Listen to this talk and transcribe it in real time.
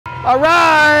All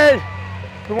right.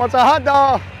 Who wants a hot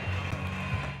dog?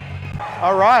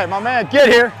 All right, my man, get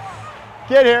here.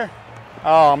 Get here.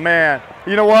 Oh man,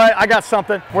 you know what? I got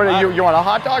something. What are you want a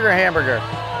hot dog or a hamburger?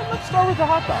 Let's start with the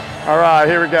hot dog. All right,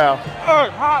 here we go.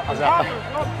 Hot.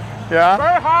 Yeah?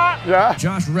 Very hot. Yeah?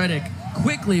 Josh Reddick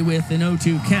quickly with an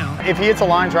 0-2 count. If he hits a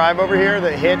line drive over here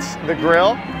that hits the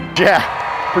grill, yeah,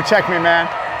 protect me, man.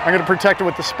 I'm gonna protect it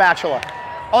with the spatula.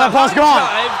 Oh, that ball's gone.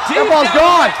 That ball's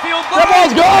gone. That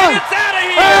ball's gone. It's out of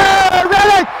here. Hey,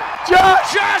 Reddick!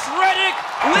 Josh Reddick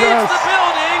leaves the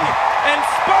building, and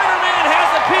Spider-Man has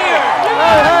appeared.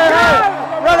 Hey,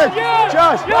 Reddick!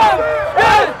 Josh!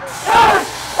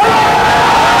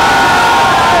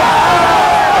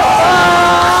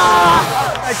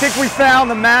 I think we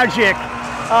found the magic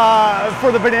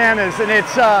for the bananas, and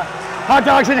it's hot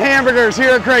dogs and hamburgers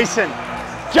here at Grayson.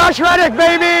 Josh Reddick,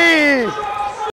 baby!